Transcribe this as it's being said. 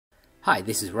Hi,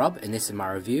 this is Rob and this is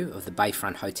my review of the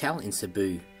Bayfront Hotel in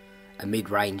Cebu, a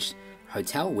mid-range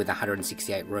hotel with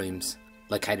 168 rooms,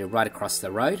 located right across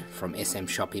the road from SM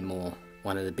Shopping Mall,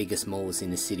 one of the biggest malls in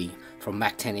the city. From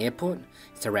Mach 10 Airport,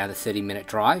 it's around a 30-minute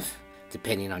drive,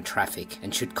 depending on traffic,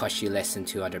 and should cost you less than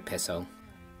 200 peso.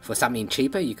 For something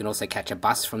cheaper, you can also catch a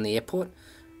bus from the airport,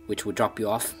 which will drop you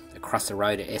off across the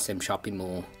road at SM Shopping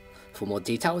Mall. For more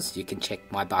details, you can check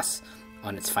my bus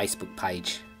on its Facebook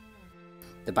page.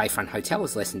 The Bayfront Hotel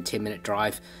is less than 10-minute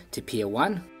drive to Pier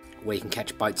 1, where you can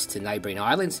catch boats to neighbouring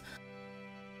islands,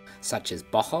 such as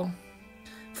Bohol.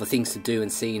 For things to do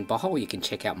and see in Bohol, you can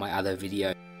check out my other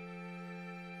video.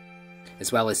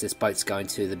 As well as there's boats going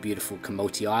to the beautiful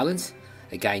Kamuti Islands.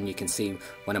 Again, you can see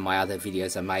one of my other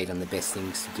videos I made on the best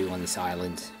things to do on this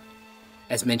island.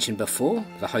 As mentioned before,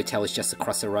 the hotel is just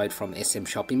across the road from SM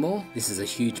Shopping Mall. This is a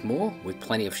huge mall with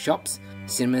plenty of shops,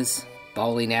 cinemas,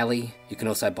 bowling alley. You can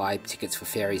also buy tickets for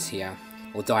ferries here,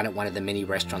 or dine at one of the many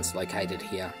restaurants located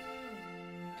here.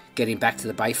 Getting back to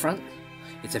the Bayfront,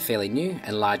 it's a fairly new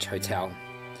and large hotel.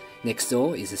 Next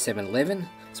door is a 7-Eleven,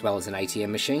 as well as an ATM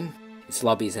machine. Its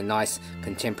lobby is a nice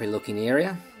contemporary looking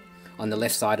area. On the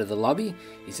left side of the lobby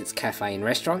is its cafe and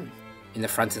restaurant. In the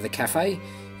front of the cafe,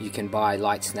 you can buy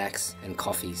light snacks and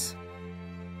coffees.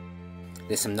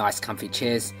 There's some nice comfy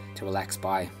chairs to relax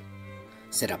by,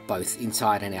 set up both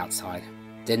inside and outside.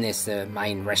 Then there's the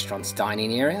main restaurant's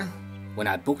dining area. When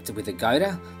I booked with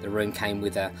Agoda, the room came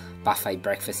with a buffet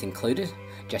breakfast included.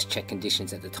 Just check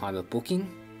conditions at the time of booking.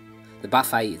 The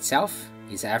buffet itself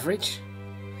is average.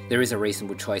 There is a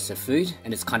reasonable choice of food,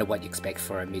 and it's kind of what you expect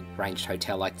for a mid-range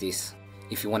hotel like this.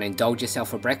 If you want to indulge yourself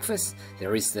for breakfast,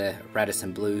 there is the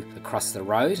Radisson Blu across the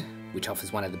road, which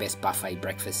offers one of the best buffet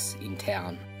breakfasts in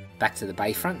town. Back to the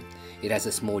Bayfront, it has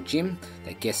a small gym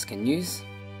that guests can use.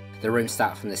 The rooms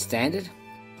start from the standard.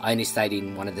 I only stayed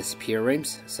in one of the superior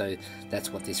rooms, so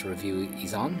that's what this review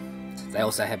is on. They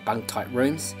also have bunk-type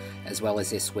rooms, as well as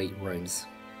their suite rooms.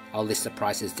 I'll list the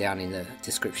prices down in the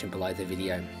description below the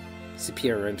video.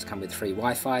 Superior rooms come with free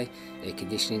Wi-Fi, air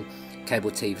conditioning, cable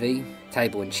TV,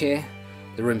 table and chair.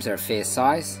 The rooms are a fair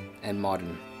size and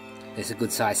modern. There's a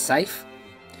good size safe,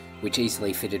 which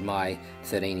easily fitted my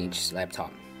 13-inch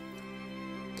laptop.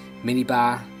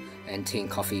 Minibar and tea and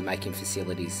coffee making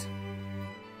facilities.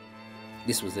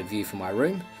 This was the view from my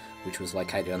room, which was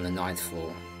located on the 9th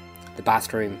floor. The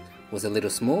bathroom was a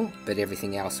little small, but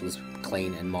everything else was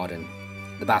clean and modern.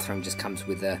 The bathroom just comes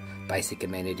with the basic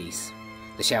amenities.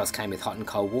 The showers came with hot and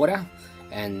cold water,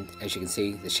 and as you can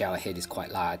see, the shower head is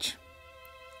quite large.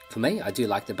 For me, I do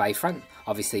like the Bayfront.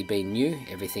 Obviously being new,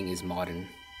 everything is modern.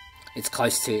 It's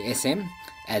close to SM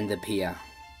and the pier.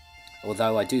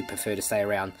 Although I do prefer to stay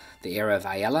around the area of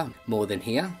Ayala more than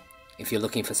here. If you're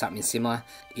looking for something similar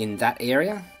in that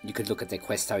area, you could look at the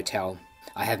Quest Hotel.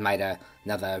 I have made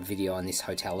another video on this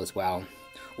hotel as well.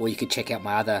 Or you could check out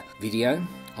my other video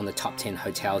on the top 10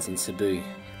 hotels in Cebu.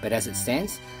 But as it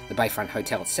stands, the Bayfront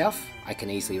Hotel itself, I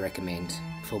can easily recommend.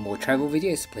 For more travel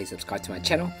videos, please subscribe to my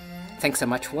channel. Thanks so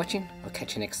much for watching. I'll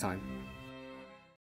catch you next time.